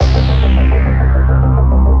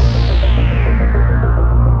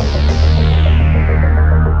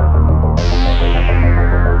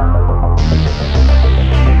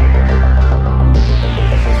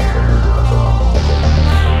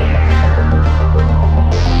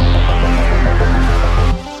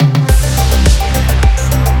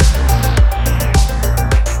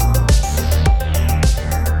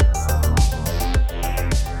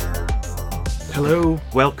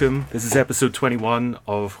Welcome. This is episode 21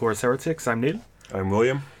 of Horus Heretics. I'm Neil. I'm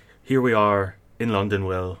William. Here we are in London,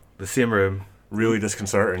 Will. The same room. Really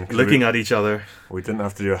disconcerting. Looking at each other. We didn't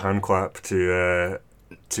have to do a hand clap to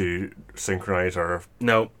synchronise our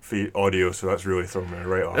feet audio, so that's really thrown me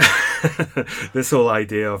right off. This whole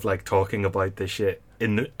idea of like talking about this shit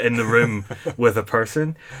in the room with a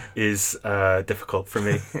person is difficult for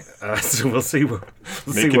me. So we'll see.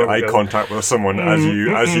 Making eye contact with someone as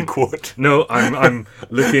you quote. No, I'm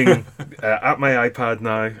looking at my iPad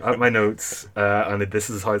now, at my notes, and this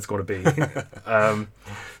is how it's going to be.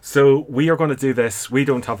 So we are going to do this. We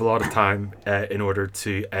don't have a lot of time in order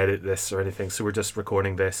to edit this or anything, so we're just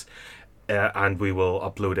recording this, and we will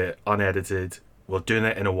upload it unedited. We'll do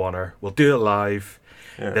it in a oneer. We'll do it live.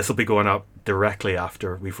 Yeah. This will be going up directly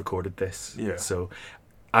after we've recorded this. Yeah. So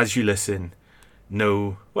as you listen,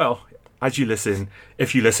 if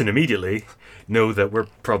you listen immediately, know that we're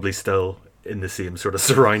probably still in the same sort of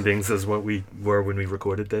surroundings as what we were when we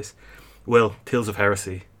recorded this. Well, Tales of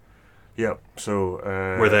Heresy. Yep. So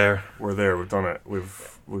we're there. We've done it.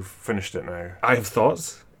 We've finished it now. I have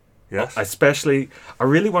thoughts. Yes. I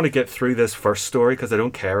really want to get through this first story because I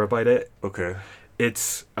don't care about it. Okay.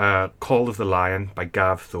 It's Call of the Lion by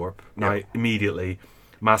Gav Thorpe. Now, immediately,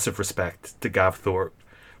 massive respect to Gav Thorpe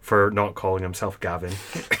for not calling himself Gavin.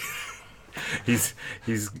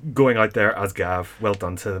 He's going out there as Gav. Well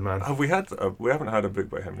done to the man. Have we haven't had a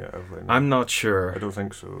book by him yet, have we? I'm not sure. I don't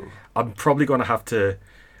think so. I'm probably going to have to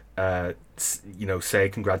say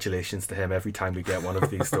congratulations to him every time we get one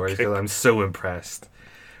of these stories because I'm so impressed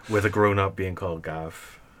with a grown-up being called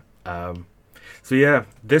Gav. So yeah,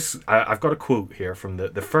 I've got a quote here from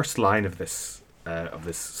the first line of this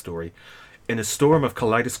story. In a storm of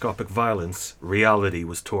kaleidoscopic violence, reality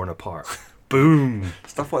was torn apart. Boom!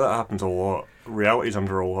 Stuff like that happens a lot. Reality's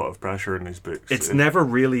under a lot of pressure in these books. It's never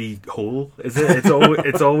really whole, is it?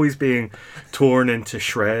 It's always being torn into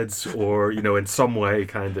shreds, or in some way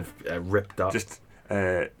kind of ripped up. Just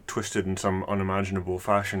twisted in some unimaginable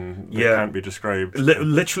fashion that can't be described.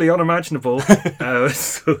 Literally unimaginable.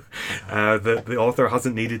 So the author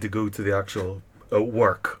hasn't needed to go to the actual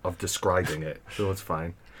work of describing it, so it's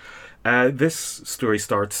fine. This story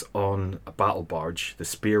starts on a battle barge, the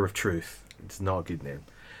Spear of Truth. It's not a good name.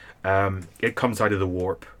 It comes out of the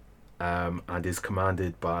warp and is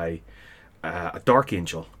commanded by a dark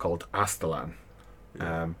angel called Astalan.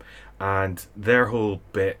 And their whole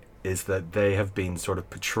bit is that they have been sort of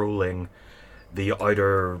patrolling the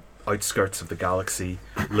outskirts of the galaxy,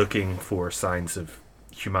 looking for signs of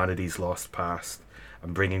humanity's lost past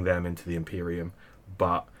and bringing them into the Imperium.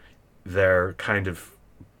 But they're kind of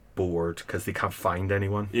bored because they can't find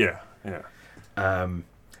anyone. Yeah.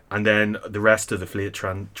 And then the rest of the fleet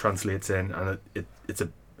translates in, and it's a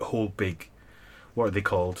whole big, what are they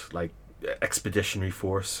called? Like expeditionary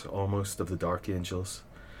force almost of the Dark Angels.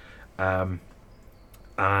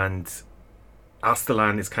 And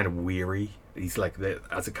Astalan is kind of weary. He's like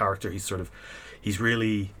as a character, he seems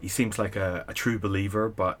like a true believer,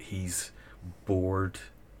 but he's bored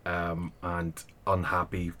and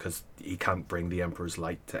unhappy because he can't bring the Emperor's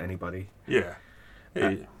light to anybody. Yeah.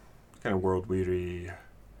 Kind of world weary.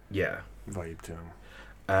 Yeah, vibe to him.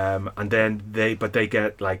 And then they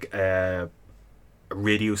get like a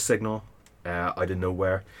radio signal out of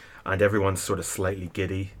nowhere, and everyone's sort of slightly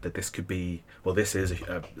giddy that this could be. Well, this is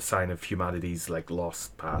a sign of humanity's like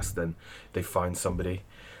lost past, and they found somebody.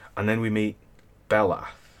 And then we meet Bel'Ath.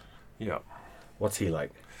 Yeah. What's he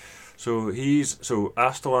like? So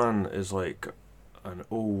Astalan is like an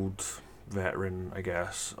old veteran, I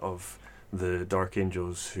guess, of the Dark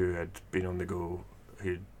Angels who had been on the go.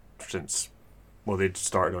 They'd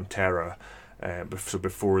started on Terra, so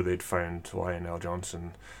before they'd found Lionel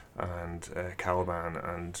Johnson and Caliban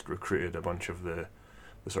and recruited a bunch of the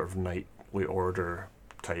sort of knightly order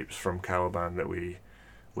types from Caliban that we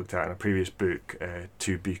looked at in a previous book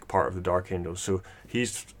to be part of the Dark Angels. So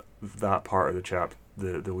he's that part of the chap,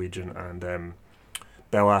 the Legion, and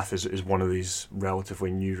Bel'Ath is one of these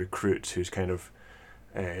relatively new recruits who's kind of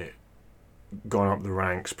gone up the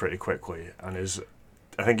ranks pretty quickly and is.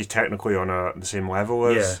 I think he's technically on the same level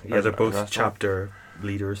as... Yeah, they're both chapter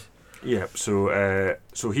leaders. Yeah,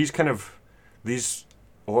 so he's kind of... A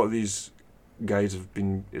lot of these guys have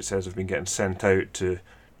been getting sent out to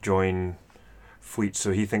join fleets,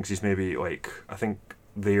 so he thinks he's maybe, I think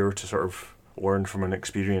there to sort of learn from an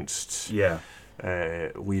experienced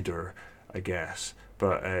leader, I guess.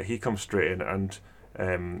 But he comes straight in, and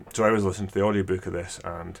so I was listening to the audiobook of this,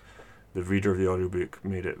 and the reader of the audiobook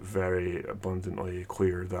made it very abundantly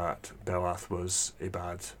clear that Belath was a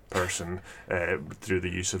bad person through the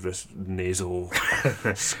use of this nasal,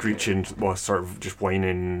 screeching, well, sort of just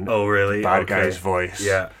whining, Oh, really? bad Okay. guy's voice.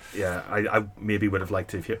 Yeah. I maybe would have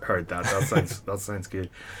liked to have heard that. That sounds good.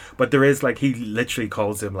 But there is, like, he literally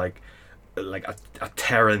calls him like a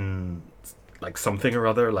Terran, like something or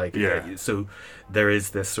other. Like, Yeah. so there is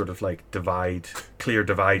this sort of like clear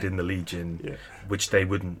divide in the Legion, Yeah. which they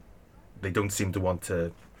don't seem to want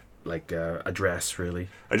to like address really.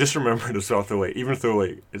 I just remembered as well, though, like, even though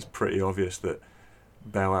like it's pretty obvious that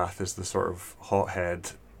Belath is the sort of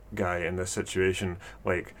hothead guy in this situation,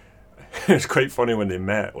 like, it's quite funny when they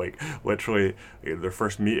met, like, literally, like, their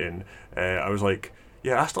first meeting, I was like,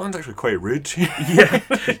 yeah, Astelan's actually quite rude.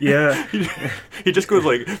 Yeah. He just goes,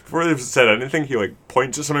 like, before they've said anything, he like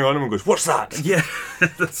points at something on him and goes, "What's that?" Yeah,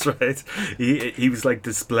 that's right. He was like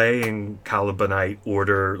displaying Calibanite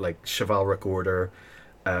order, like chivalric order,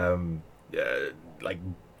 like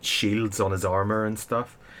shields on his armor and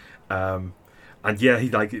stuff. And yeah, he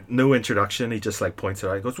like no introduction. He just like points it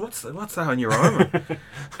out. He goes, "What's that on your armor?"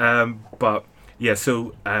 But yeah,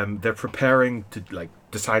 so they're preparing to like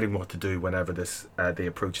deciding what to do whenever they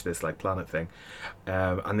approach this like planet thing,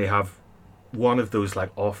 and they have one of those like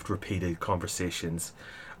oft repeated conversations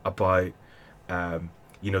about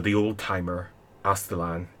the old timer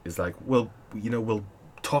Astelan is like, well, we'll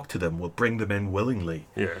talk to them, we'll bring them in willingly.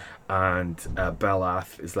 Yeah. And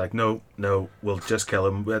Belath is like, no, we'll just kill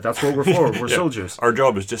him. That's what we're for. We're Yeah. soldiers. Our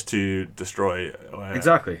job is just to destroy.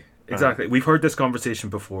 Exactly. We've heard this conversation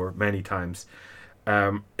before many times.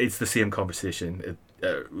 It's the same conversation.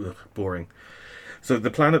 Boring. So the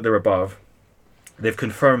planet they're above, they've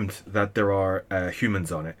confirmed that there are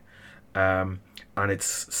humans on it, and it's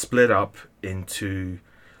split up into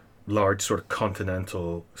large sort of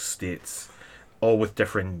continental states, all with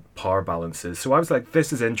different power balances. So I was like,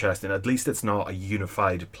 this is interesting. At least it's not a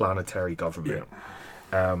unified planetary government.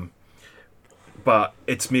 Yeah. But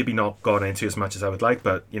it's maybe not gone into as much as I would like.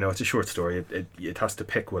 But it's a short story. It has to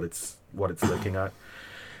pick what it's looking at.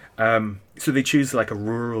 So they choose like a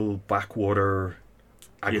rural backwater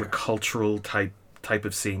agricultural type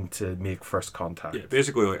of scene to make first contact. Yeah,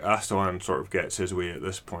 basically, like, Astelan sort of gets his way at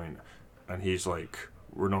this point, and he's like,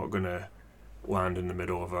 we're not going to land in the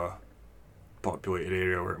middle of a populated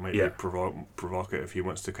area where it might be provocative. He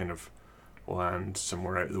wants to kind of land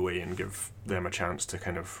somewhere out of the way and give them a chance to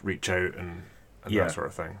kind of reach out and that sort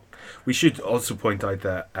of thing. We should also point out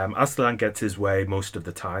that Astelan gets his way most of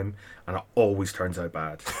the time, and it always turns out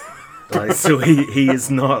bad. Right? So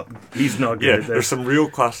he's not good at this. There's some real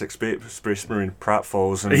classic Space Marine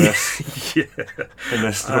pratfalls in this. In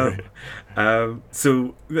this story.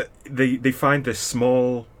 So they find this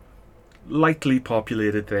small, lightly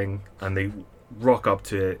populated thing, and they rock up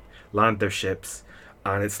to it, land their ships,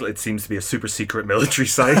 and it seems to be a super secret military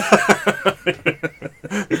site,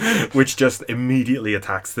 which just immediately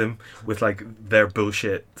attacks them with like their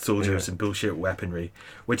bullshit soldiers and bullshit weaponry,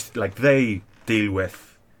 which like they deal with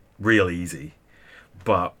real easy,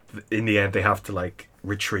 but in the end they have to like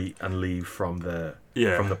retreat and leave from the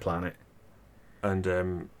planet. And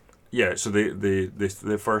so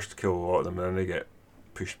they first kill a lot of them, and then they get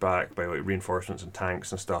pushed back by like reinforcements and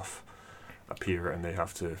tanks and stuff appear, and they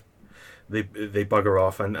have to they bugger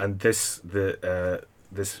off, and this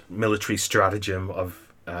military stratagem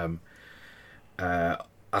of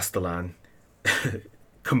Astelan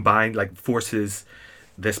combined like forces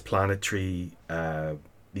this planetary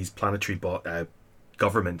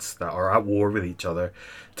governments that are at war with each other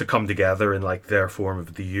to come together in like their form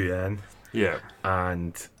of the UN. Yeah.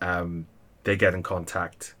 And they get in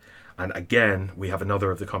contact, and again we have another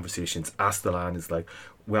of the conversations. Astelan is like,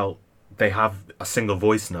 well, they have a single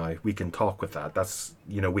voice now, we can talk with that, that's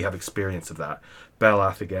we have experience of that.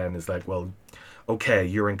 Belath again is like, well, okay,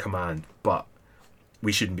 you're in command, but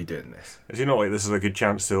we shouldn't be doing this. Is he not like, this is a good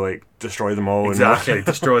chance to like destroy them all? Exactly.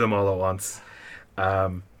 Destroy them all at once.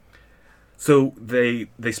 So they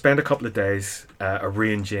spend a couple of days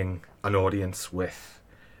arranging an audience with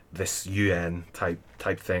this UN type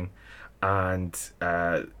thing, and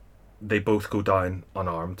they both go down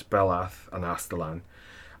unarmed, Belath and Astelan,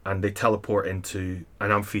 and they teleport into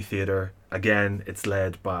an amphitheater. Again, it's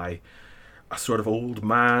led by a sort of old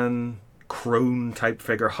man, crone type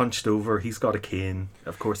figure, hunched over. He's got a cane,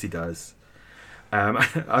 of course he does.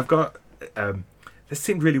 I've got this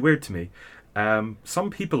seemed really weird to me. Some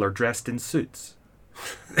people are dressed in suits.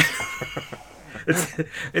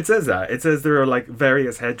 It says that. It says there are like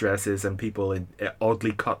various headdresses and people in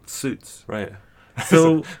oddly cut suits. Right.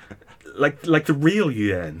 So, like the real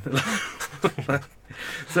UN.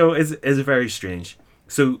 So it's very strange.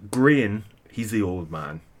 So Grain, he's the old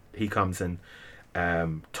man. He comes and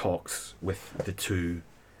talks with the two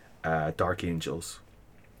Dark Angels,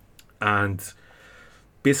 and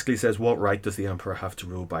basically says, what right does the Emperor have to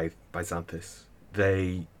rule by Xanthus?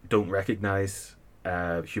 They don't recognize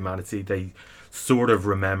humanity. They sort of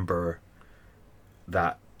remember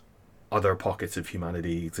that other pockets of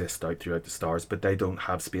humanity exist out throughout the stars, but they don't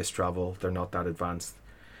have space travel. They're not that advanced.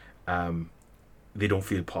 They don't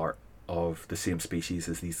feel part of the same species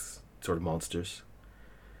as these sort of monsters.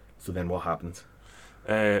 So then what happens?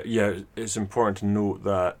 Yeah, it's important to note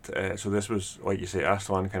that, so this was, like you say,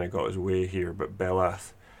 Aslan kind of got his way here, but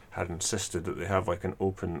Belath had insisted that they have like an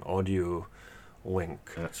open audio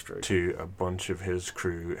link That's true. to a bunch of his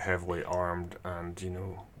crew, heavily armed and,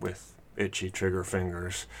 with itchy trigger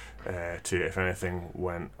fingers, to, if anything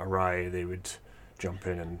went awry, they would jump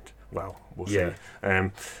in and, well, we'll see.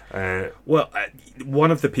 Well,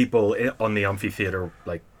 one of the people on the amphitheater,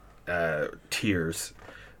 Tears,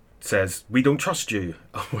 says, "We don't trust you."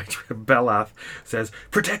 Which Belath says,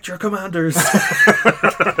 "Protect your commanders."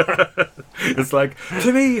 It's like,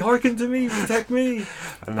 to me, hearken to me, protect me.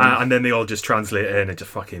 And then they all just translate it in and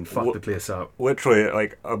just fucking fuck the place up. Literally,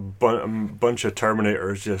 like a bunch of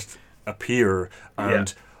Terminators just appear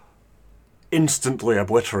and instantly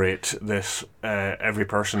obliterate this every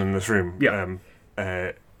person in this room. Yeah.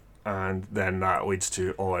 And then that leads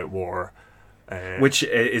to all-out war. Which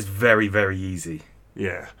is very, very easy.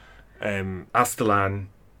 Yeah. Astellan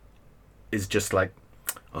is just like,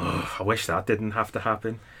 oh, I wish that didn't have to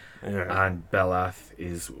happen. Yeah. And Belath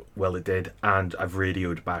is, well, it did. And I've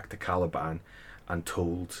radioed back to Caliban and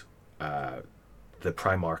told the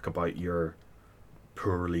Primarch about your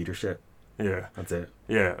poor leadership. Yeah. That's it.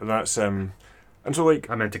 Yeah, that's... and so, like...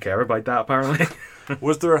 I meant to care about that, apparently.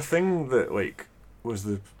 Was there a thing that, like, was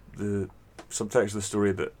the subtext of the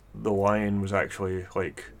story that the Lion was actually,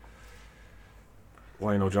 like...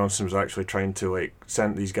 Lionel Johnson was actually trying to, like,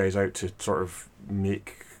 send these guys out to sort of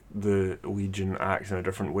make the Legion act in a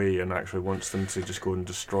different way and actually wants them to just go and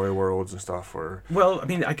destroy worlds and stuff, or... Well, I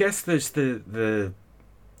mean, I guess there's the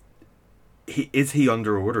is he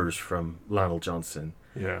under orders from Lionel Johnson?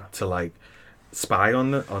 Yeah. To, like, spy on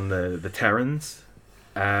the Terrans,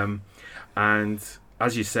 and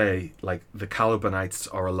as you say, like, the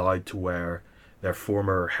Calibanites are allowed to wear their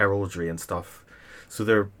former heraldry and stuff, so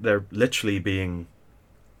they're literally being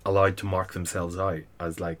allowed to mark themselves out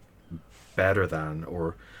as, like, better than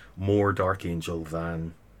or more Dark Angel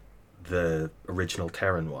than the original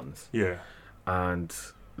Terran ones. Yeah. And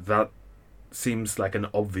that seems like an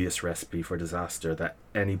obvious recipe for disaster that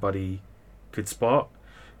anybody could spot,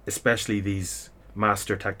 especially these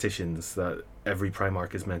master tacticians that every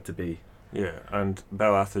Primarch is meant to be. Yeah, and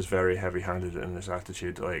Belath is very heavy-handed in this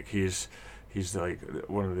attitude. Like, he's like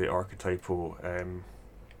one of the archetypal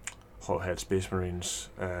hothead Space Marines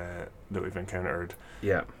that we've encountered.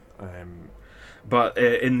 Yeah. But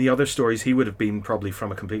in the other stories, he would have been probably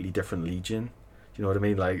from a completely different legion. Do you know what I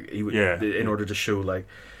mean? Like, he would, in order to show, like,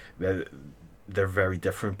 they're very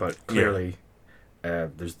different, but clearly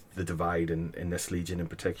there's the divide in this legion in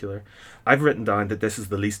particular. I've written down that this is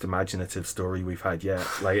the least imaginative story we've had yet.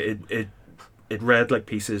 Like, it read like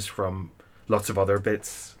pieces from lots of other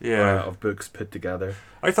bits of books put together.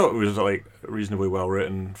 I thought it was, like, reasonably well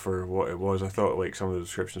written for what it was. I thought, like, some of the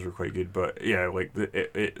descriptions were quite good, but yeah, like,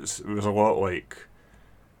 it was a lot like,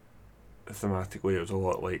 thematically, it was a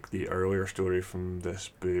lot like the earlier story from this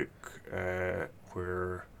book,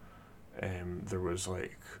 where there was,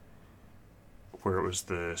 like, where it was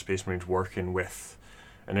the Space Marines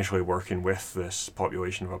initially working with this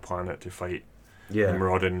population of a planet to fight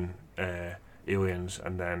marauding aliens,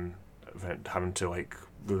 and then having to, like,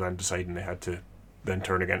 then deciding they had to then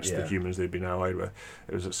turn against the humans they'd been allied with.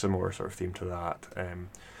 It was a similar sort of theme to that.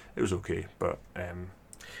 It was okay, but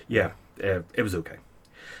it was okay.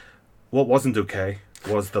 What wasn't okay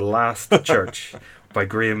was The Last Church by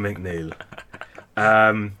Graham McNeil,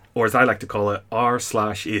 or as I like to call it,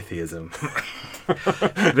 r/atheism.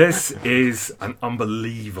 This is an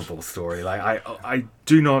unbelievable story. Like, I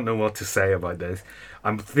do not know what to say about this.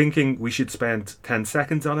 I'm thinking we should spend 10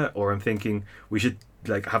 seconds on it, or I'm thinking we should,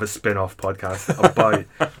 like, have a spin-off podcast about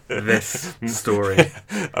this story.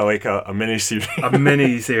 I like a mini-series. A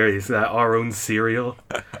mini-series, our own serial.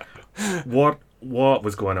 What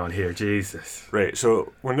was going on here? Jesus. Right,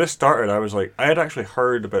 so when this started, I was like, I had actually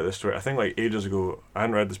heard about this story. I think, like, ages ago. I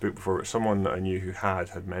hadn't read this book before, but someone that I knew who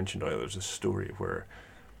had mentioned, there was a story where,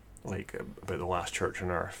 like, about the last church on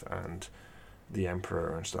Earth and the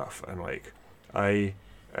Emperor and stuff. And, like, I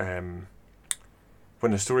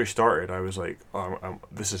when the story started, I was like, oh,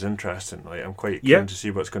 this is interesting. Like, I'm quite Yeah. keen to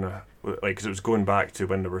see what's gonna like, because it was going back to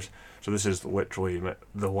when there was. So this is literally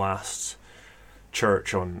the last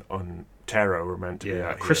church on Terra we're meant to be Yeah,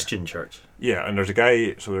 at a here. Christian church. Yeah, and there's a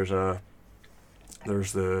guy. So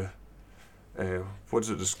there's the what does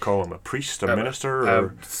it just call him? A priest, a minister,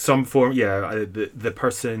 or Some form. Yeah, the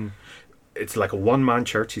person. It's like a one-man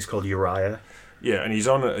church. He's called Uriah. yeah, and he's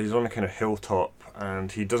on a kind of hilltop,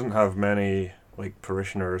 and he doesn't have many like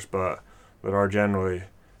parishioners, but there are generally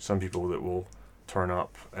some people that will turn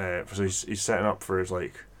up. So he's setting up for his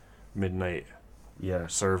like midnight Yeah.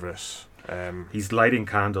 service. He's lighting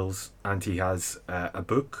candles, and he has a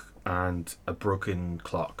book and a broken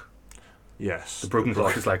clock. Yes, The broken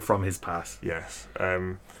clock is like from his past. yes,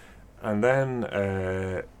 and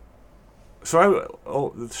then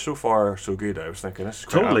so far so good. I was thinking this is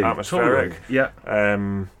quite Totally, atmospheric. totally.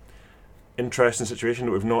 Yeah. Interesting situation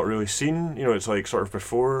that we've not really seen. You know, it's like sort of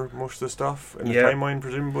before most of the stuff in the Yeah. timeline,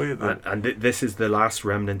 presumably. And this is the last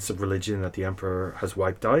remnants of religion that the Emperor has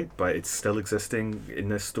wiped out, but it's still existing in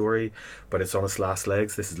this story, but it's on its last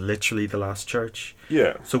legs. This is literally the last church.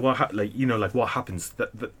 Yeah, So what what happens?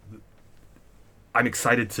 I'm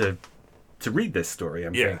excited to read this story.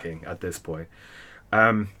 I'm Yeah. thinking at this point.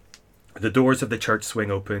 The doors of the church swing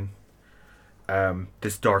open.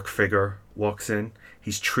 This dark figure walks in.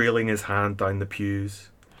 He's trailing his hand down the pews.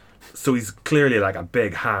 So he's clearly like a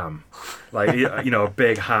big ham, like a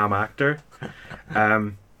big ham actor.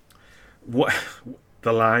 What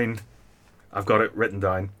the line? I've got it written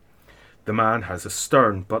down. The man has a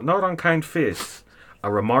stern but not unkind face,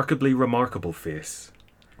 a remarkably remarkable face.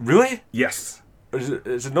 really? Yes,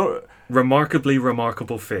 Is it not? remarkably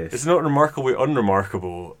remarkable face. It's not remarkably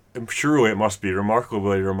unremarkable. Surely it must be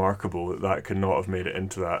remarkably remarkable that could not have made it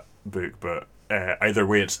into that book. But either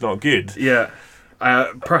way, it's not good. Yeah,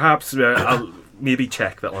 perhaps I'll maybe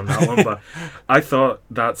check that on that one. But I thought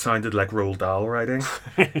that sounded like Roald Dahl writing.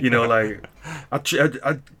 Like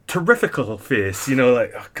a terrifical face.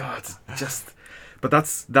 Like, oh God, just. But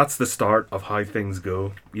that's the start of how things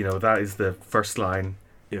go. That is the first line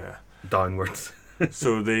Yeah. downwards.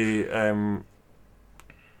 So they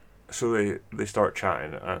start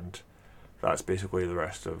chatting, and that's basically the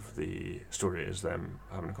rest of the story, is them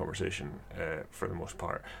having a conversation for the most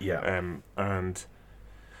part. Yeah. And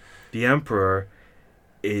The Emperor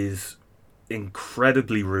is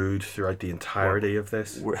incredibly rude throughout the entirety of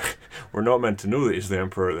this. we're not meant to know that he's the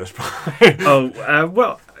emperor at this point.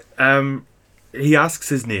 He asks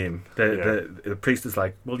his name. The priest is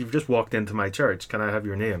like, well, you've just walked into my church. Can I have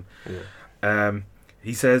your name? Yeah.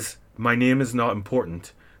 He says, my name is not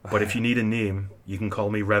important, but if you need a name, you can call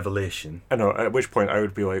me Revelation. I know, at which point I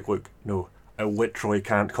would be like, look, no, I literally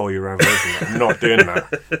can't call you Revelation. I'm not doing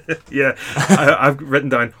that. Yeah, I've written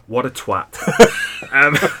down, what a twat.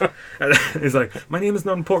 And he's like, my name is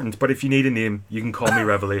not important, but if you need a name, you can call me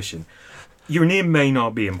Revelation. Your name may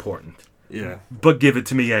not be important, Yeah. but give it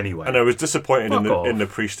to me anyway. And I was disappointed Fuck off. in the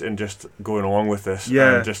priest in just going along with this,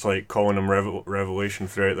 Yeah. and just like calling him Revelation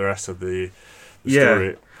throughout the rest of the Yeah.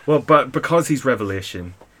 story. Well, but because he's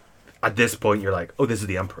Revelation, at this point you're like, oh, this is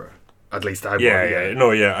the Emperor. At least I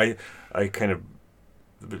I kind of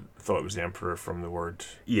thought it was the emperor from the word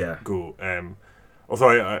Yeah. go. Although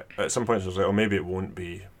I at some points I was like, oh, maybe it won't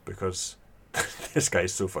be because this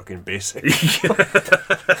guy's so fucking basic.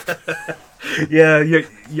 Yeah,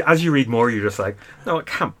 as you read more, you're just like, no, it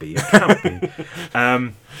can't be. It can't be.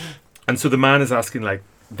 And so the man is asking, like,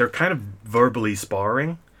 they're kind of verbally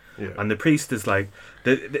sparring, Yeah. and the priest is like,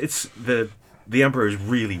 the emperor is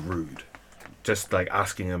really rude, just like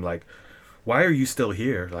asking him, like, why are you still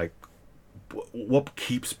here? Like, what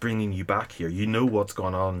keeps bringing you back here? You know what's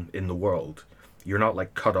going on in the world. You're not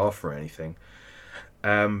like cut off or anything.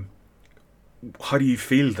 How do you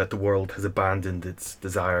feel that the world has abandoned its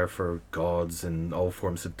desire for gods and all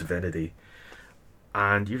forms of divinity?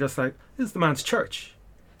 And you're just like, this is the man's church.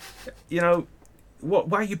 Why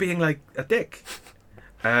are you being like a dick?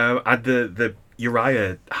 And the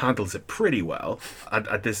Uriah handles it pretty well.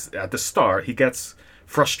 At the start, he gets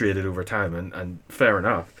frustrated over time, and fair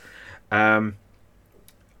enough. And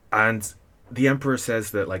the Emperor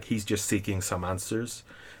says that like he's just seeking some answers,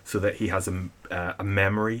 so that he has a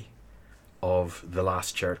memory of the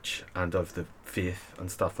last church and of the faith and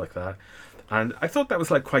stuff like that. And I thought that was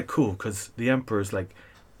like quite cool, because the Emperor's like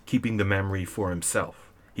keeping the memory for himself.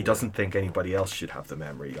 He doesn't think anybody else should have the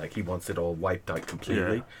memory. Like, he wants it all wiped out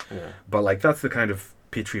completely. Yeah. But like, that's the kind of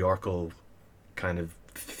patriarchal kind of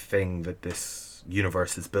thing that this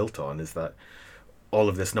universe is built on, is that all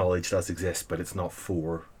of this knowledge does exist, but it's not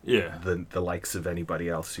for Yeah. the likes of anybody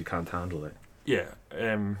else who can't handle it. Yeah.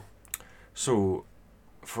 So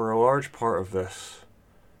for a large part of this,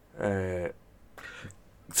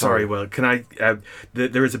 sorry, well, can I?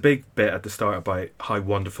 There is a big bit at the start about how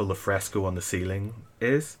wonderful the fresco on the ceiling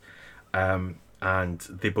is, and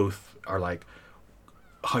they both are like,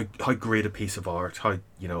 how great a piece of art, how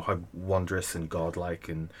wondrous and godlike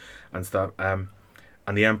and stuff.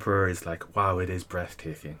 And the Emperor is like, wow, it is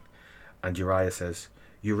breathtaking. And Uriah says,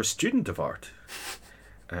 you're a student of art.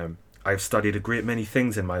 I've studied a great many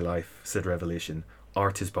things in my life, said Revelation.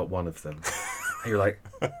 Art is but one of them. And you're like,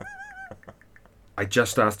 I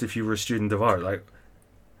just asked if you were a student of art. Like,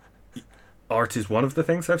 art is one of the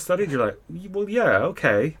things I've studied? You're like, well, yeah,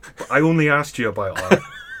 okay. But I only asked you about art.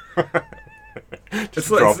 Just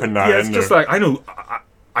dropping that in it's just there. like, I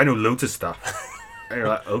know loads of stuff. And you're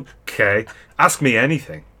like, okay. Ask me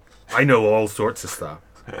anything. I know all sorts of stuff.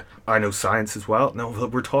 I know science as well. No,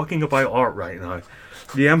 we're talking about art right now.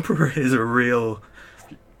 The Emperor is a real,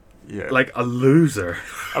 like, a loser.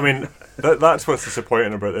 I mean, that's what's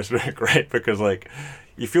disappointing about this book, right? Because, like,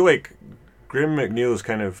 you feel like Graham McNeill is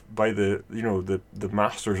kind of, by the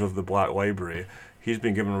masters of the Black Library, he's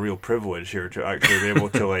been given a real privilege here to actually be able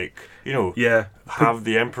to, like, have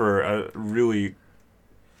the Emperor really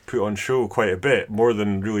put on show quite a bit, more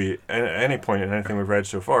than really any point in anything we've read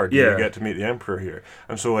so far. Do you get to meet the Emperor here?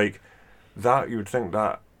 And so, like, that, you would think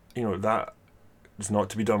that, that is not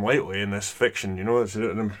to be done lightly in this fiction, it's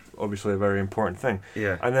obviously a very important thing.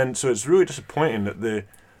 Yeah. And then, so it's really disappointing that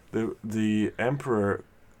the Emperor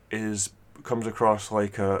comes across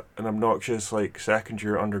like an obnoxious, like,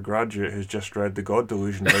 second-year undergraduate who's just read The God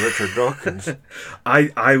Delusion by Richard Dawkins.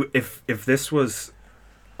 If this was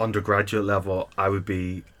undergraduate level, I would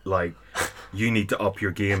be like, you need to up your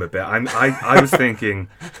game a bit. I was thinking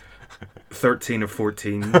 13 or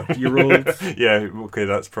 14-year-olds. Yeah, okay,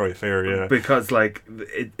 that's probably fair. Yeah, because, like,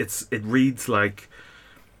 it reads like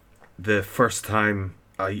the first time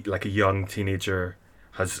a young teenager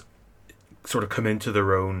has sort of come into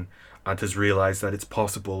their own and has realized that it's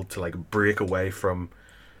possible to, like, break away from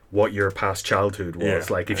what your past childhood was,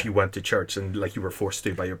 if you went to church and, like, you were forced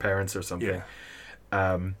to by your parents or something.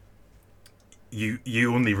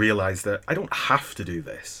 You only realize that I don't have to do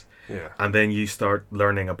this. Yeah. And then you start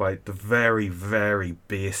learning about the very, very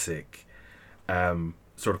basic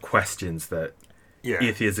sort of questions that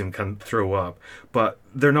atheism can throw up, but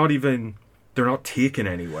they're not taken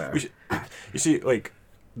anywhere. You see, like,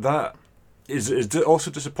 that is also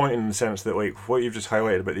disappointing in the sense that, like, what you've just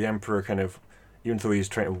highlighted about the Emperor, kind of, even though he's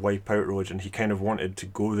trying to wipe out religion, he kind of wanted to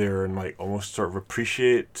go there and, like, almost sort of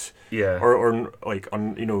appreciate, or like,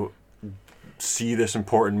 see this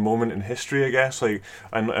important moment in history, I guess, like,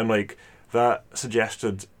 and like, that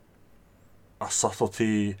suggested a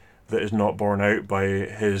subtlety that is not borne out by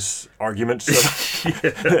his arguments. So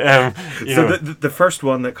the first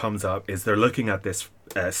one that comes up is they're looking at this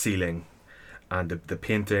ceiling and the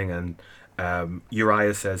painting, and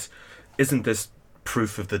Uriah says, "Isn't this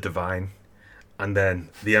proof of the divine?" And then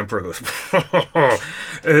the Emperor goes,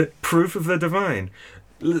 "Proof of the divine?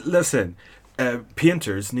 Listen,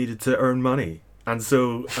 painters needed to earn money, and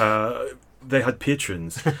so they had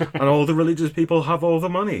patrons, and all the religious people have all the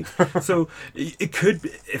money. So it could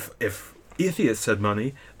be, if atheists had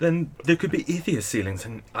money, then there could be atheist ceilings."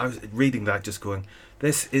 And I was reading that, just going,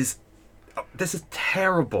 this is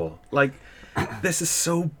terrible. Like, this is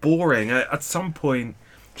so boring. At some point,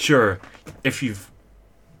 sure, if you've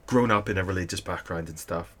grown up in a religious background and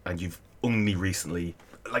stuff, and you've only recently,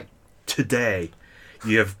 like today,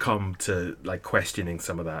 you have come to, like, questioning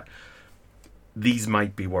some of that, these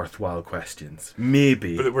might be worthwhile questions,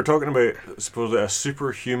 maybe. But we're talking about, supposedly, a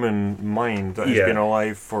superhuman mind that has been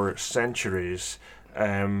alive for centuries,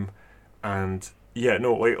 and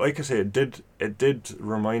like I say, it did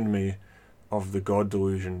remind me of The God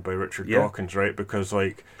Delusion by Richard Dawkins, right? Because,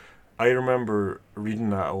 like, I remember reading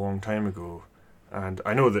that a long time ago, and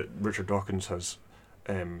I know that Richard Dawkins has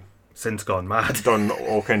since gone mad, done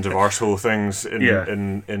all kinds of arsehole things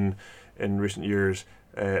in recent years.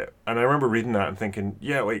 And I remember reading that and thinking,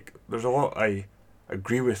 like, there's a lot I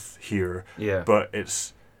agree with here, but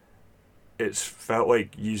it's felt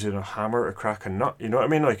like using a hammer to crack a nut. You know what I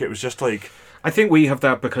mean? Like, it was just like, I think we have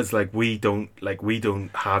that because, like, we don't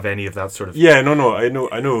have any of that sort of I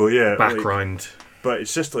know, background. Like, but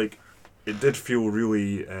it's just like, it did feel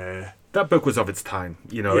really. That book was of its time,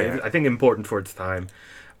 I think important for its time,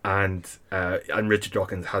 and Richard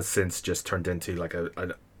Dawkins has since just turned into, like,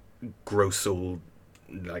 a gross old,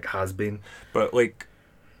 like, has been. But, like,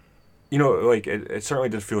 like, it certainly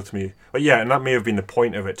did feel to me, like, and that may have been the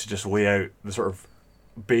point of it, to just lay out the sort of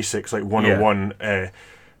basics, like 101.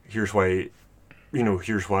 Here's why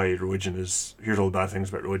here's why religion is, here's all the bad things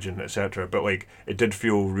about religion, etc. But like, it did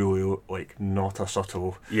feel really like not a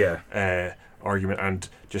subtle argument, and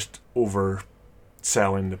just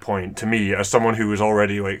overselling the point to me as someone who was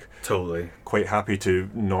already like totally quite happy to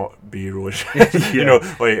not be religious. Yeah.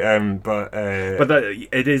 But that,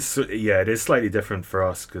 it is slightly different for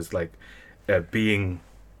us because like being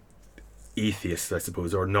atheist, I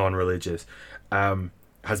suppose, or non-religious,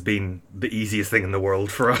 has been the easiest thing in the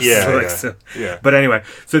world for us. Yeah. But anyway,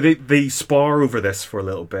 so they spar over this for a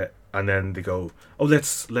little bit, and then they go, "Oh,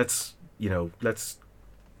 let's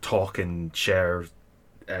talk and share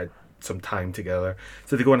some time together."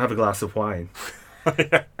 So they go and have a glass of wine.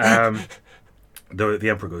 The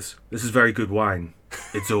Emperor goes, "This is very good wine.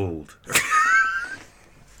 It's old."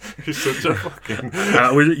 He's such a fucking.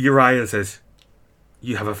 Uriah says,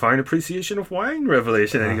 "You have a fine appreciation of wine,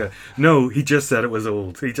 Revelation." And he goes, "No, he just said it was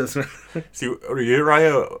old. He just..." See,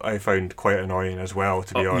 Uriah I found quite annoying as well,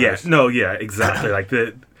 to be honest. Exactly. Like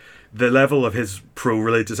the level of his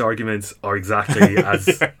pro-religious arguments are exactly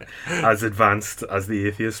as advanced as the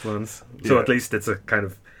atheist ones. So at least it's a kind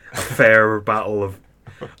of a fair battle of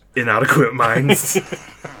inadequate minds.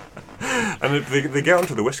 And they get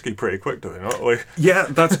onto the whiskey pretty quick, do they not? Like, yeah,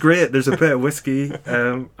 that's great. There's a bit of whiskey,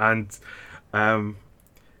 and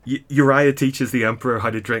Uriah teaches the Emperor how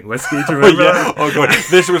to drink whiskey. Do you remember that? Oh god,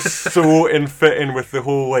 this was so in fitting with the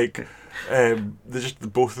whole like, just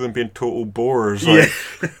both of them being total bores. Like,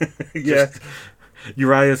 yeah.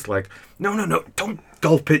 Uriah's like, no, don't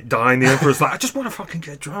gulp it down. The Emperor's like, I just want to fucking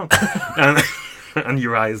get drunk. And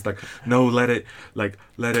Uriah's like, no, let it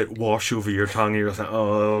wash over your tongue. And you're like,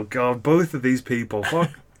 oh god, both of these people,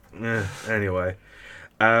 fuck. Anyway,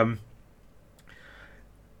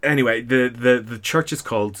 the church is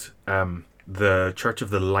called the Church of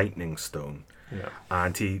the Lightning Stone. Yeah.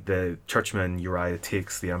 And the churchman Uriah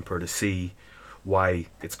takes the Emperor to see why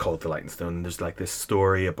it's called the Lightning Stone. And there's like this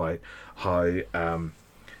story about how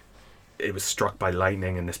it was struck by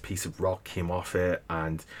lightning and this piece of rock came off it,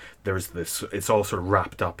 and there's this, it's all sort of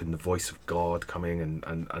wrapped up in the voice of God coming,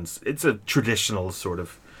 and it's a traditional sort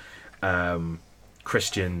of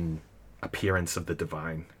Christian appearance of the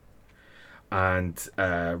divine. And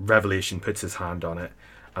Revelation puts his hand on it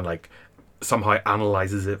and like somehow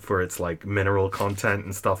analyzes it for its like mineral content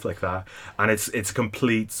and stuff like that, and it's a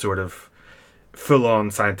complete sort of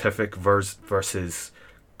full-on scientific versus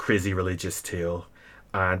crazy religious tale.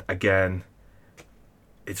 And again,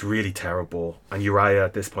 it's really terrible, and Uriah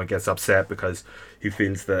at this point gets upset because he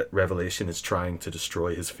feels that Revelation is trying to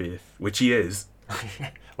destroy his faith, which he is.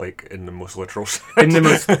 Like in the most literal sense. in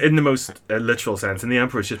the most literal sense, and the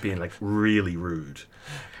Emperor is just being like really rude.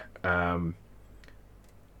 And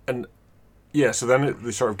yeah, so then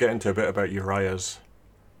they sort of get into a bit about Uriah's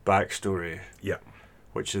backstory. Yeah.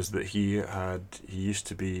 Which is that he used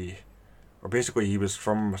to be, or basically he was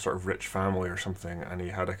from a sort of rich family or something, and he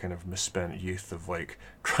had a kind of misspent youth of like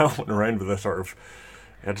traveling around with he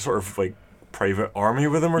had a sort of like private army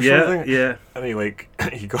with him or something. Yeah. And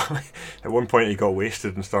he got at one point he got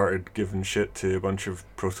wasted and started giving shit to a bunch of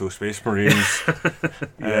proto-space marines.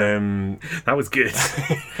 That was good.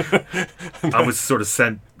 I was sort of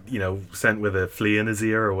sent with a flea in his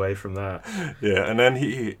ear away from that. Yeah, and then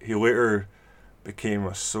he later became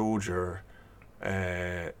a soldier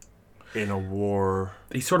in a war.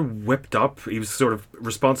 He sort of whipped up. He was sort of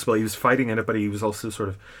responsible. He was fighting in it, but he was also sort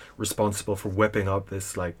of responsible for whipping up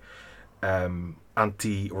this like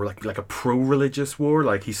anti or like a pro-religious war.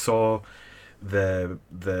 Like he saw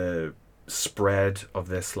the spread of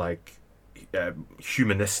this like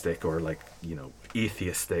humanistic or like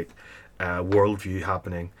atheistic worldview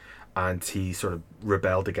happening, and he sort of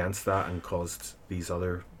rebelled against that and caused these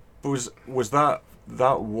other. Was that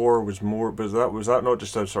war was more? Was that not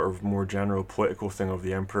just a sort of more general political thing of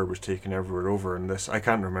the Emperor was taking everywhere over, and this I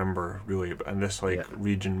can't remember really, and this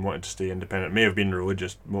region wanted to stay independent. It may have been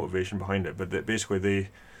religious motivation behind it, but basically they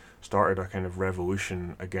started a kind of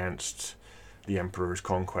revolution against the Emperor's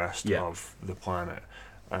conquest of the planet,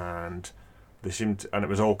 and they seemed, and it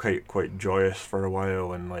was all quite joyous for a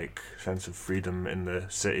while, and like sense of freedom in the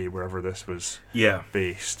city wherever this was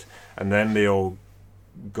based, and then they all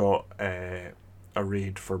got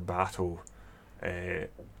arrayed for battle in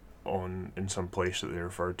some place that they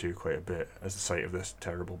referred to quite a bit as the site of this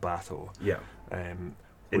terrible battle. Yeah. In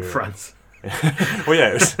France. Well,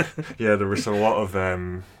 yeah, there was a lot of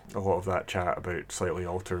that chat about slightly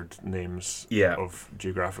altered names of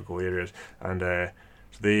geographical areas, and so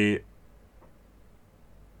they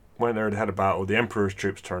went there. They had a battle. The Emperor's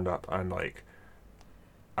troops turned up and like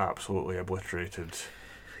absolutely obliterated.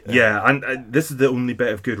 And this is the only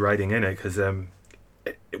bit of good writing in it, because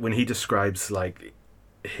when he describes like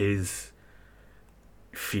his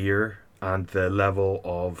fear and the level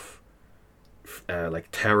of like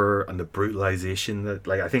terror and the brutalization that,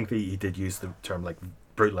 like, I think that he did use the term like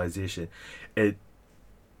brutalization.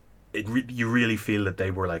 You really feel that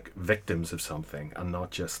they were like victims of something and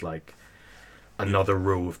not just like another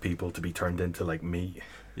row of people to be turned into like meat.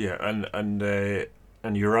 Yeah,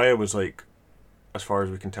 and Uriah was like, as far as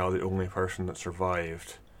we can tell, the only person that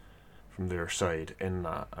survived from their side in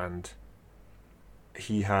that, and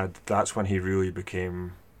that's when he really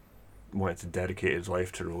wanted to dedicate his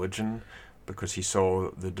life to religion, because he saw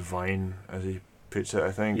the divine, as he puts it,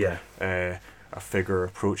 I think. Yeah. A figure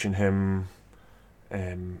approaching him,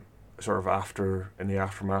 sort of in the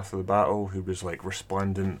aftermath of the battle, who was like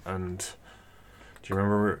resplendent and, do you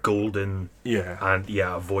remember? Golden. Yeah. And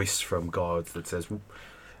a voice from God that says,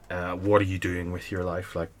 what are you doing with your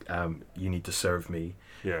life? Like, you need to serve me.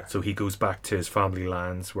 Yeah. So he goes back to his family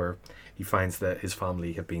lands, where he finds that his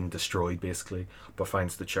family have been destroyed, basically, but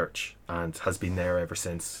finds the church and has been there ever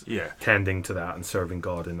since, tending to that and serving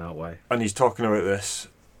God in that way. And he's talking about this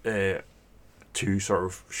to sort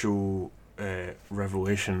of show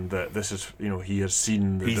revelation that this is, he has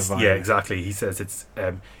seen the divine. Yeah, exactly. He says it's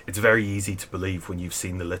very easy to believe when you've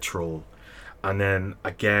seen the literal. And then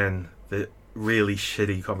again, the really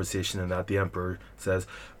shitty conversation in that the emperor says,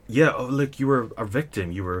 look, you were a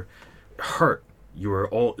victim, you were hurt, you were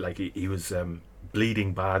all like, he was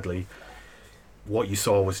bleeding badly. What you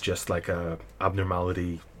saw was just like a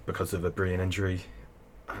abnormality because of a brain injury.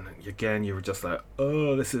 And again, you were just like,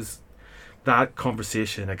 oh, this is that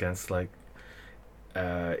conversation against like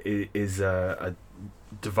is a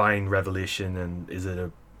divine revelation, and is it a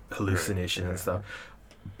hallucination and stuff.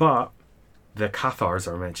 But the Cathars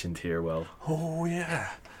are mentioned here. Well, oh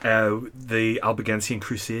yeah, the Albigensian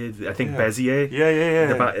Crusade, I think. Beziers,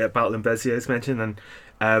 the battle in Beziers is mentioned, and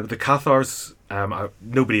the Cathars,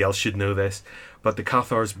 nobody else should know this, but the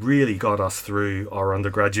Cathars really got us through our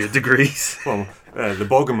undergraduate degrees. Well, the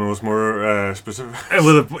Bogomil is more specific.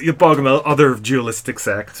 Well, the Bogomil, other dualistic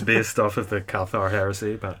sects based off of the Cathar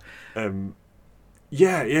heresy, but no,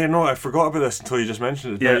 I forgot about this until you just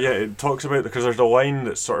mentioned it. Yeah, it talks about, because there's a line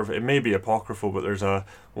that's sort of, it may be apocryphal, but there's a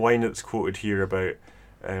line that's quoted here about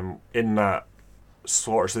in that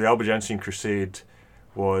slaughter. So the Albigensian Crusade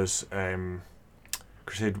was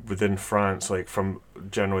crusade within France, like from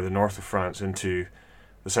generally the north of France into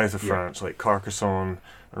the south of France, like Carcassonne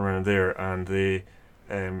and around there, and they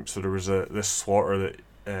so there was this slaughter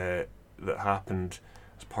that happened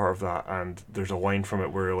as part of that, and there's a line from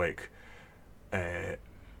it where like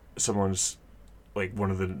someone's like,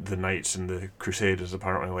 one of the knights in the crusade is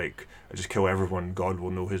apparently like, I just kill everyone, God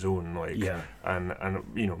will know his own, like, and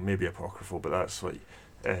maybe apocryphal, but that's like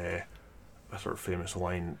a sort of famous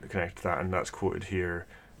line connected to that, and that's quoted here.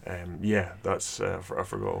 That's I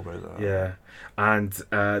forgot all about that. Yeah, and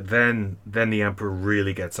then the emperor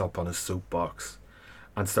really gets up on his soapbox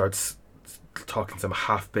and starts talking some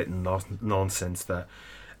half-bitten nonsense that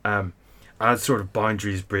as sort of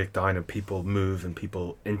boundaries break down and people move and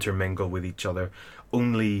people intermingle with each other,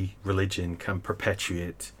 only religion can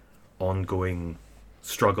perpetuate ongoing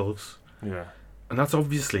struggles. Yeah. And that's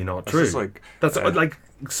obviously not It's true. just like, that's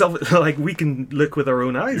like we can look with our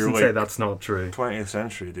own eyes and say that's not true. 20th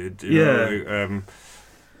century, dude.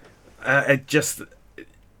 It just,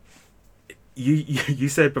 you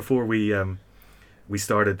said before we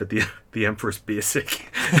started that the emperor's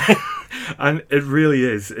basic, and it really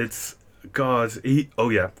is. It's God.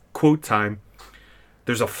 Quote time.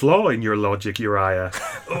 There's a flaw in your logic, Uriah.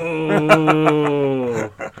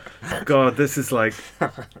 Oh God, this is like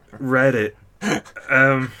Reddit.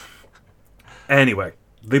 Anyway,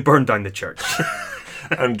 they burned down the church.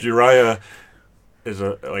 And Uriah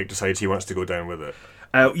decides he wants to go down with it.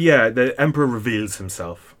 The emperor reveals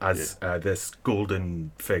himself as this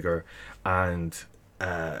golden figure, and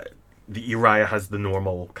the Uriah has the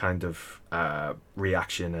normal kind of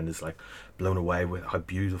reaction and is like blown away with how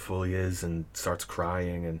beautiful he is and starts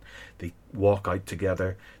crying, and they walk out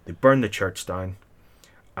together. They burn the church down,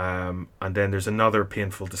 and then there's another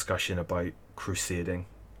painful discussion about crusading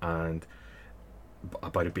and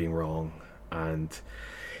about it being wrong, and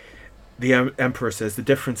the emperor says the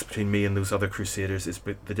difference between me and those other crusaders is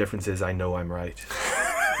the difference is I know I'm right.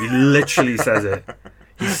 He literally says it.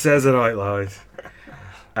 He says it out loud.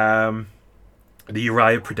 The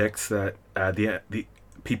Uriah predicts that the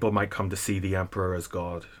people might come to see the emperor as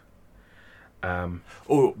God.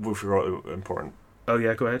 We forgot the important. Oh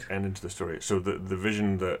yeah, go ahead. End into the story. So the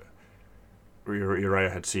vision that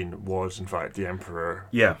Uriah had seen was in fact the emperor.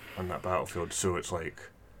 Yeah. On that battlefield. So it's like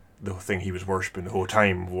the thing he was worshipping the whole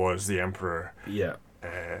time was the emperor. Yeah.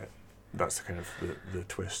 that's the kind of the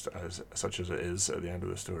twist as such as it is at the end of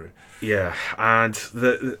the story. Yeah, and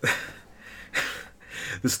the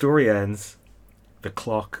story ends, the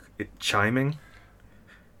clock chiming,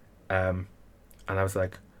 and I was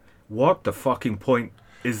like, what the fucking point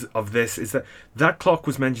is of this? Is that clock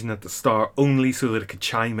was mentioned at the start only so that it could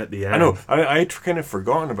chime at the end. I know. I'd kind of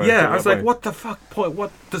forgotten about it. Yeah, I was like, what the fuck point?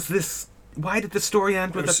 What does this? Why did the story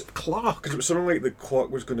end with a clock? Because it was something like the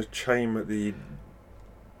clock was going to chime at the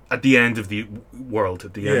end of the world.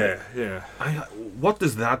 At the end. Yeah. What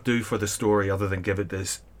does that do for the story other than give it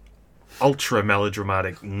this ultra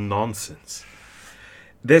melodramatic nonsense?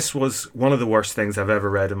 This was one of the worst things I've ever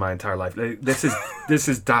read in my entire life. This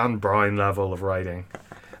is Dan Brown level of writing.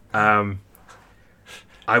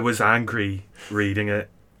 I was angry reading it.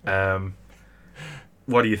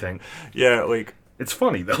 What do you think? Yeah, like, it's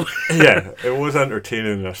funny though. Yeah, it was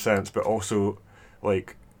entertaining in a sense, but also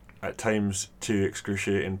like at times too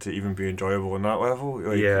excruciating to even be enjoyable on that level.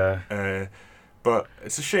 Like, yeah. But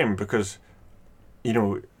it's a shame because, you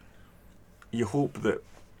know, you hope that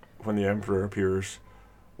when the Emperor appears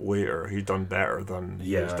later, he's done better than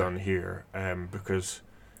he has done here. Because,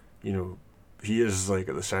 you know, he is like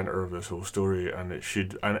at the centre of this whole story, and it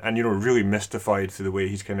should, and you know, really mystified through the way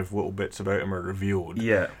he's kind of little bits about him are revealed.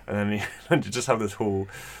 Yeah. And then and you just have this whole.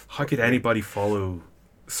 How could anybody follow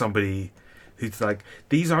somebody who's like,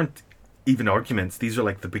 these aren't even arguments, these are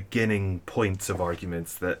like the beginning points of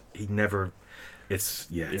arguments that he never. It's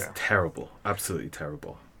terrible, absolutely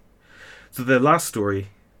terrible. So the last story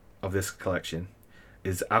of this collection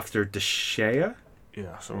is After Deshaya,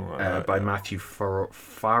 something like that, by Matthew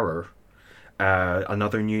Farrer.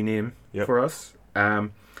 Another new name for us.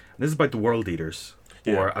 This is about the World Eaters,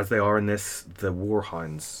 or as they are in this, the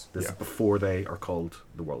Warhounds. This is before they are called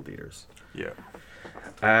the World Eaters. Yeah.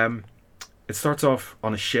 It starts off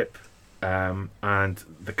on a ship, and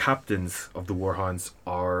the captains of the Warhounds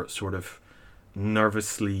are sort of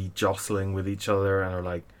nervously jostling with each other and are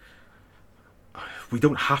like, we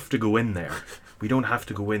don't have to go in there. We don't have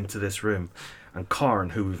to go into this room. And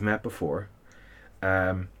Karn, who we've met before,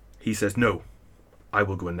 he says, no, I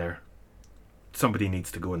will go in there. Somebody needs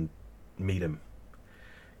to go and meet him.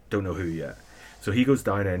 Don't know who yet. So he goes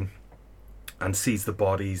down in and sees the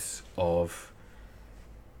bodies of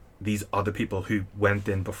these other people who went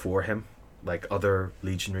in before him, like other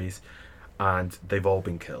legionaries, and they've all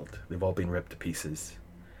been killed. They've all been ripped to pieces.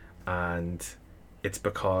 And it's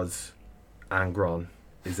because Angron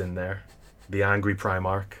is in there, the angry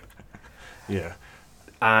Primarch. Yeah.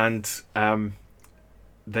 And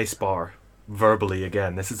they spar verbally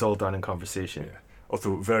again. This is all done in conversation. Yeah.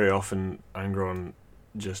 Although very often Angron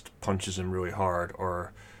just punches him really hard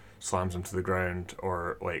or slams him to the ground,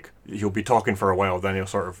 or like he'll be talking for a while, then he'll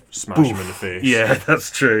sort of smash him in the face. Yeah,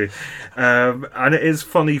 that's true. And it is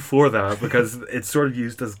funny for that because it's sort of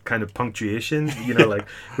used as kind of punctuation. You know, like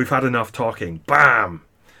we've had enough talking. Bam.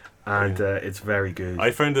 And it's very good.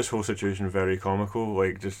 I found this whole situation very comical.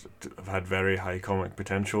 Like, just I've had very high comic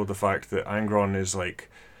potential. The fact that Angron is like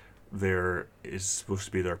is supposed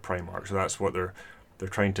to be their Primarch, so that's what they're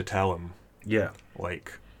trying to tell him. Yeah.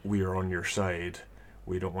 Like, we are on your side.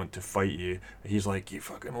 We don't want to fight you. He's like, you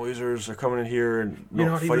fucking losers are coming in here and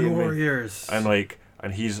not fighting even me. warriors.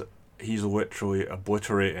 And he's literally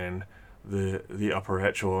obliterating the upper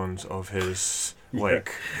echelons of his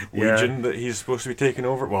legion that he's supposed to be taking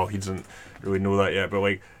over. Well, he doesn't really know that yet, but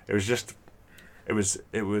like it was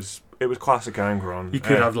classic Angron. You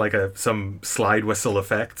could have like some slide whistle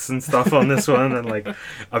effects and stuff on this one, and like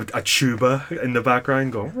a tuba in the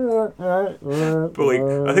background going. But like,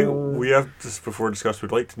 I think we have just before discussed.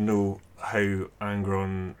 We'd like to know how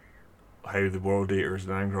the World Eaters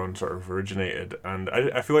and Angron sort of originated, and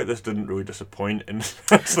I feel like this didn't really disappoint.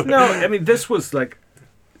 No, I mean this was like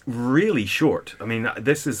really short. I mean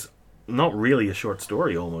this is not really a short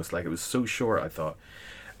story. Almost like it was so short. I thought.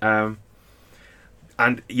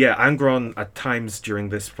 And yeah, Angron at times during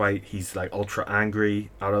this fight he's like ultra angry.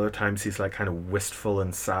 At other times he's like kind of wistful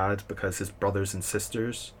and sad because his brothers and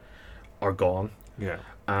sisters are gone. Yeah.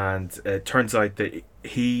 And it turns out that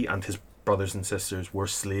he and his brothers and sisters were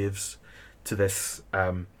slaves to this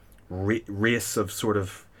race of sort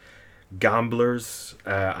of gamblers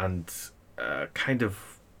and kind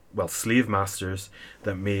of slave masters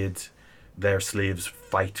that made their slaves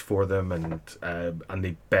fight for them and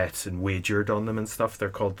they bet and wagered on them and stuff. They're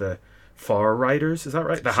called the Far Riders, is that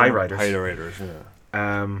right? The High Riders. High Riders,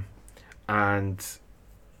 yeah. And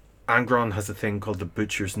Angron has a thing called the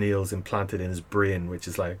Butcher's Nails implanted in his brain, which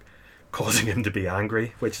is like causing him to be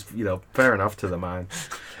angry, which is, you know, fair enough to the man.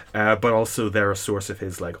 But also they're a source of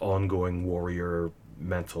his like ongoing warrior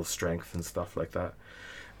mental strength and stuff like that.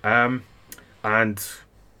 And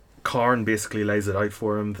Karn basically lays it out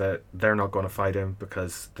for him that they're not going to fight him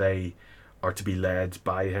because they are to be led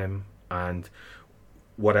by him, and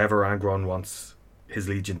whatever Angron wants his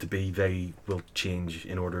legion to be, they will change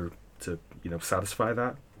in order to, satisfy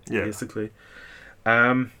that, basically.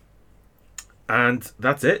 And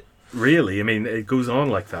that's it, really. I mean, it goes on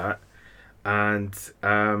like that. And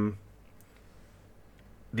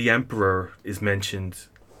the Emperor is mentioned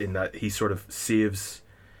in that he sort of saves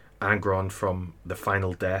Angron from the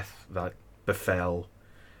final death that befell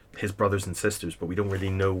his brothers and sisters, but we don't really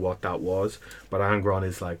know what that was. But Angron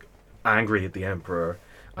is like angry at the Emperor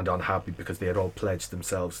and unhappy because they had all pledged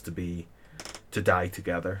themselves to die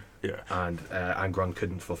together. Yeah. And Angron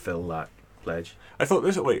couldn't fulfill that pledge. I thought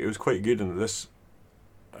this, it was quite good in this.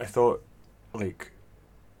 I thought, it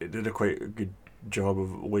did a quite good job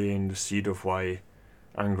of laying the seed of why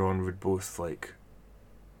Angron would both,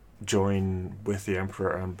 join with the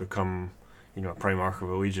Emperor and become, a Primarch of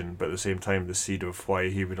a Legion, but at the same time, the seed of why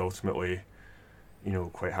he would ultimately,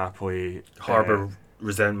 quite happily harbour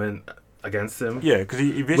resentment against him. Yeah, because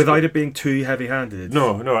he basically, without it being too heavy-handed.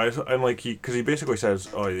 No, I'm because he basically says,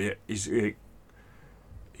 he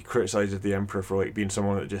criticises the Emperor for being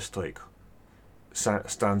someone that just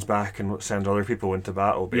stands back and sends other people into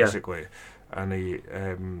battle, basically, and he's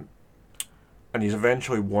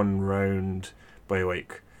eventually won round by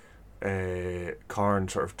Karn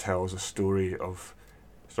sort of tells a story of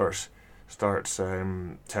starts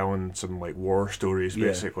telling some war stories,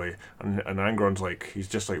 basically, and Angron's he's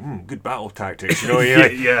just good battle tactics,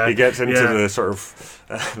 he gets into the sort of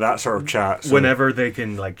that sort of chat. So whenever they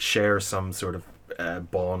can share some sort of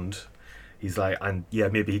bond, he's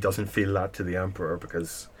maybe he doesn't feel that to the Emperor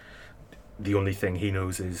because the only thing he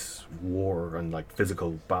knows is war and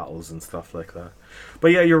physical battles and stuff like that. But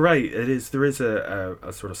yeah, you're right. There is a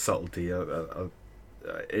sort of subtlety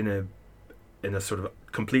in a sort of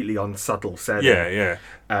completely unsubtle setting. Yeah.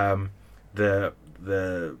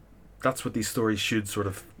 That's what these stories should sort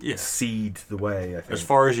of seed the way, I think. As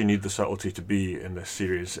far as you need the subtlety to be in this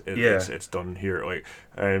series, it's done here.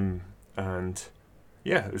 And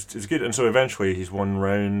yeah, it's good. And so eventually he's won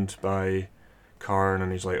round by Karn,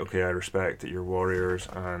 and he's okay, I respect that you're warriors,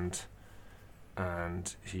 and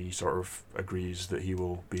he sort of agrees that he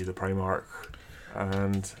will be the Primarch,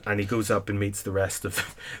 and he goes up and meets the rest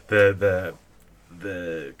of the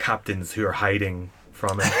captains who are hiding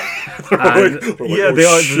from him. And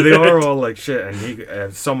they are all like shit, and he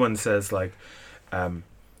someone says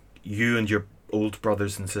you and your old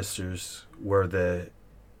brothers and sisters were the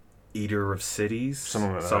eater of cities,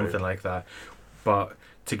 something like that, but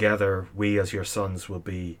together we as your sons will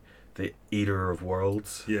be the eater of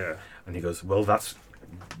worlds. Yeah. And he goes, well, that's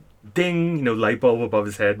ding, light bulb above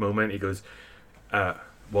his head moment. He goes,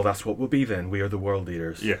 well, that's what we'll be then. We are the world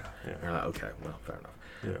eaters. Yeah. Okay, well, fair enough.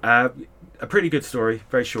 Yeah. A pretty good story,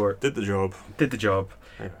 very short. Did the job.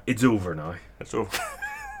 Yeah. It's over now. It's over.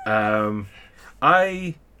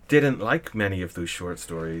 I didn't like many of those short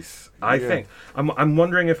stories. I think I'm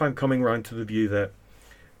wondering if I'm coming around to the view that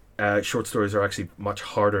short stories are actually much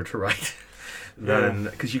harder to write than,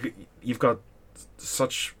 because you've got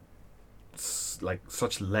such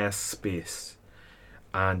less space,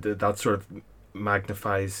 and that sort of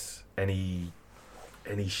magnifies any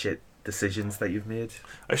shit decisions that you've made.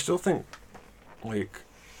 I still think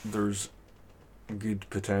there's good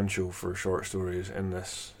potential for short stories in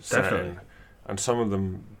this setting. Definitely. And some of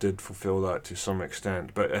them did fulfill that to some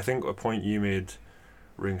extent. But I think a point you made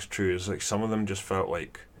rings true, is some of them just felt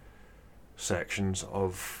like sections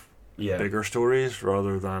of bigger stories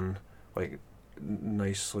rather than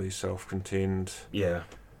nicely self-contained,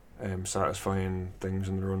 satisfying things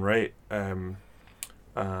in their own right.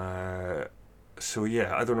 So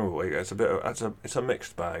yeah, I don't know. It's a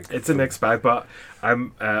mixed bag. It's a mixed bag, but I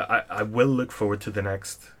will look forward to the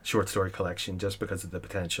next short story collection just because of the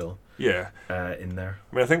potential. Yeah. In there.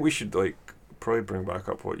 I mean, I think we should probably bring back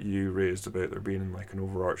up what you raised about there being an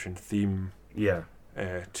overarching theme. Yeah.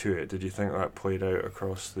 To it. Did you think that played out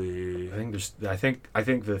across the? I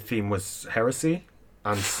think the theme was heresy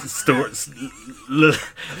and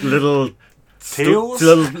little tales,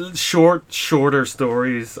 little shorter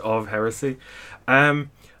stories of heresy.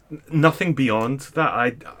 Nothing beyond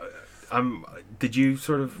that. Did you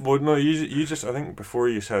sort of? Well, no. You just. I think before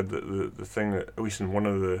you said that the thing that, at least in one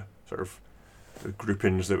of the sort of the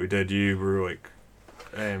groupings that we did, you were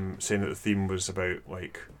saying that the theme was about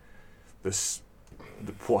this.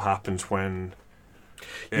 What happens when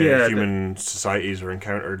human societies are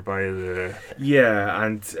encountered by the... Yeah,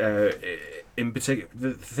 and in particular,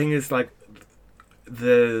 the thing is,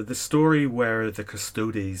 the story where the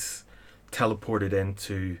Custodes teleported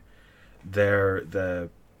into the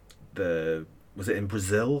was it in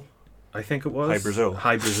Brazil? I think it was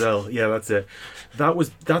High Brazil. Yeah, that's it.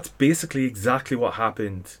 That's basically exactly what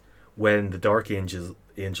happened when the Dark Angels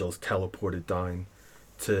teleported down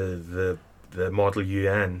to the Model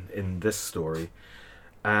UN in this story,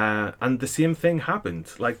 and the same thing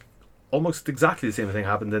happened. Like almost exactly the same thing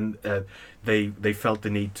happened, and they felt the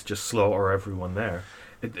need to just slaughter everyone there.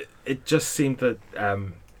 It just seemed that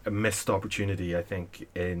a missed opportunity, I think,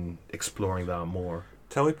 in exploring that more.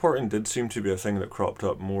 Teleporting did seem to be a thing that cropped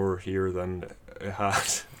up more here than it had.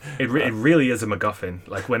 It really is a MacGuffin.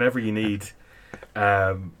 Like whenever you need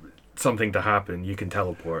something to happen, you can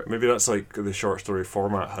teleport. Maybe that's like the short story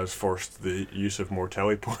format has forced the use of more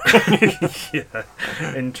teleport. Yeah,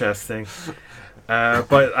 interesting.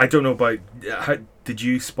 But I don't know about. Did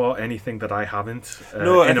you spot anything that I haven't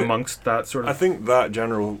amongst that sort of? I think that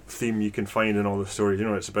general theme you can find in all the stories. You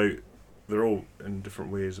know, it's about, they're all in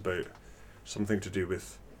different ways about something to do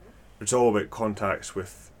with, it's all about contacts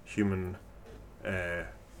with human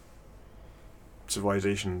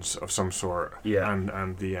civilizations of some sort,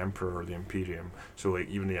 and the Emperor or the Imperium. So like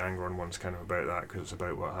even the Angron one's kind of about that, because it's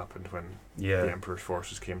about what happened when the Emperor's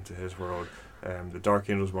forces came to his world. The Dark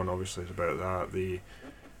Angels one obviously is about that. The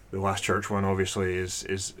Last Church one obviously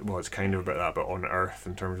is well, it's kind of about that, but on Earth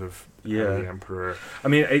in terms of the Emperor. I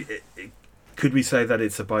mean, could we say that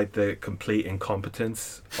it's about the complete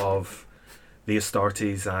incompetence of the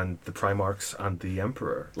Astartes and the Primarchs and the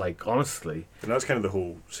Emperor? Like honestly, and that's kind of the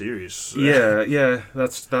whole series. Yeah,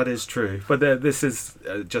 that is true. But this is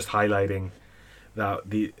just highlighting that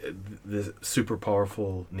the super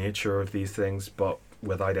powerful nature of these things, but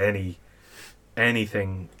without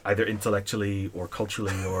anything either intellectually or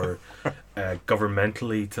culturally or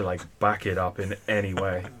governmentally to like back it up in any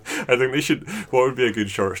way. I think they should. What would be a good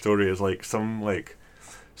short story is like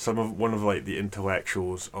one of the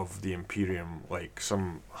intellectuals of the Imperium, like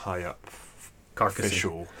some high up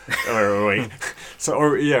official, or a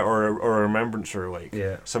remembrancer,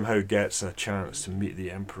 somehow gets a chance to meet the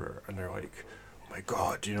Emperor, and they're like, oh my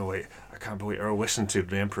god, I can't believe, or listen to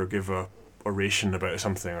the Emperor give a oration about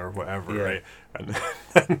something or whatever, right? And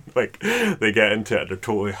then they get into it, they're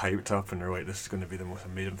totally hyped up, and they're like, this is going to be the most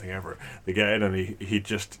amazing thing ever. They get in, and he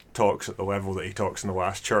just talks at the level that he talks in the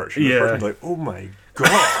Last Church, and the person's like, oh my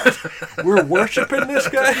god, we're worshipping this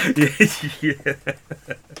guy.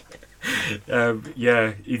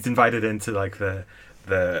 He's invited into like the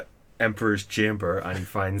Emperor's chamber, and he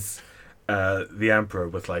finds the Emperor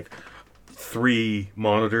with like 3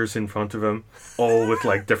 monitors in front of him, all with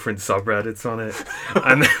like different subreddits on it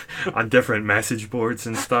and on different message boards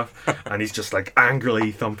and stuff, and he's just like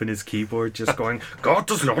angrily thumping his keyboard, just going, God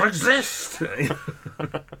does not exist.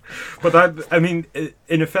 But that, I mean,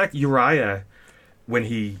 in effect, Uriah, when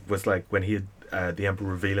he had the Emperor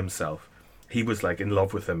reveal himself, he was like in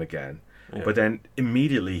love with him again, but then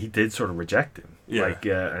immediately he did sort of reject him,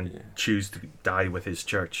 and choose to die with his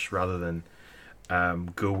church rather than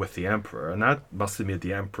go with the Emperor, and that must have made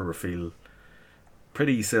the Emperor feel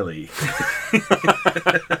pretty silly.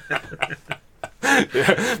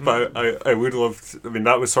 But I would love to, I mean,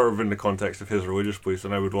 that was sort of in the context of his religious beliefs,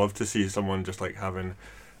 and I would love to see someone just like having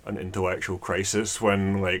an intellectual crisis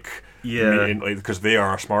when meeting, because they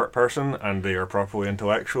are a smart person and they are properly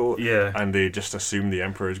intellectual, and they just assume the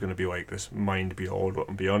Emperor is going to be like this mind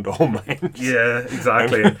beyond all minds. Yeah,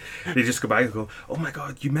 exactly. And they just go back and go, oh my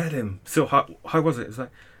god, you met him, so how was it? It's like,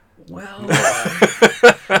 well,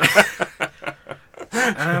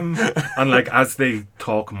 and like as they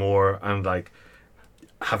talk more and like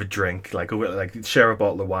have a drink, like share a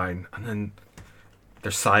bottle of wine, and then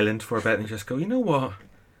they're silent for a bit and just go, you know what,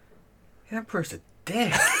 the Emperor's a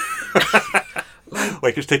dick.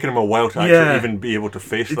 like it's taken him a while to actually even be able to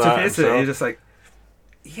face that. You're just like,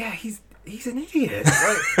 yeah, he's an idiot.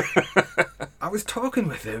 I was talking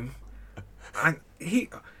with him, and he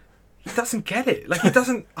doesn't get it. Like, he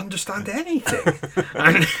doesn't understand anything.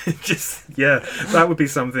 And just that would be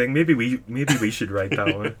something. Maybe we should write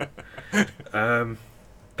that one.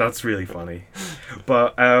 That's really funny.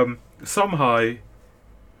 But somehow,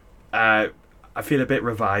 I feel a bit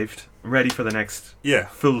revived. I'm ready for the next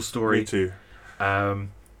full story. Me too.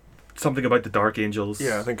 Something about the Dark Angels.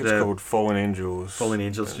 Yeah, I think it's called Fallen Angels. Fallen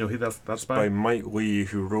Angels. Do you know who that's by? By Mike Lee,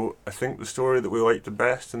 who wrote, I think, the story that we liked the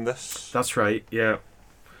best in this. That's right. Yeah.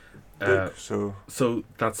 Book, so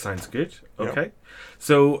that sounds good. Okay. Yep.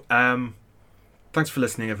 So thanks for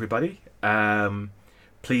listening, everybody.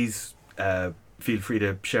 Please feel free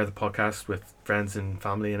to share the podcast with friends and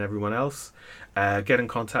family and everyone else. Get in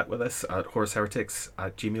contact with us at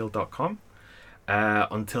horseheretics@gmail.com.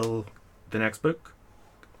 Until the next book,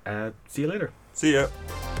 see you later. See ya.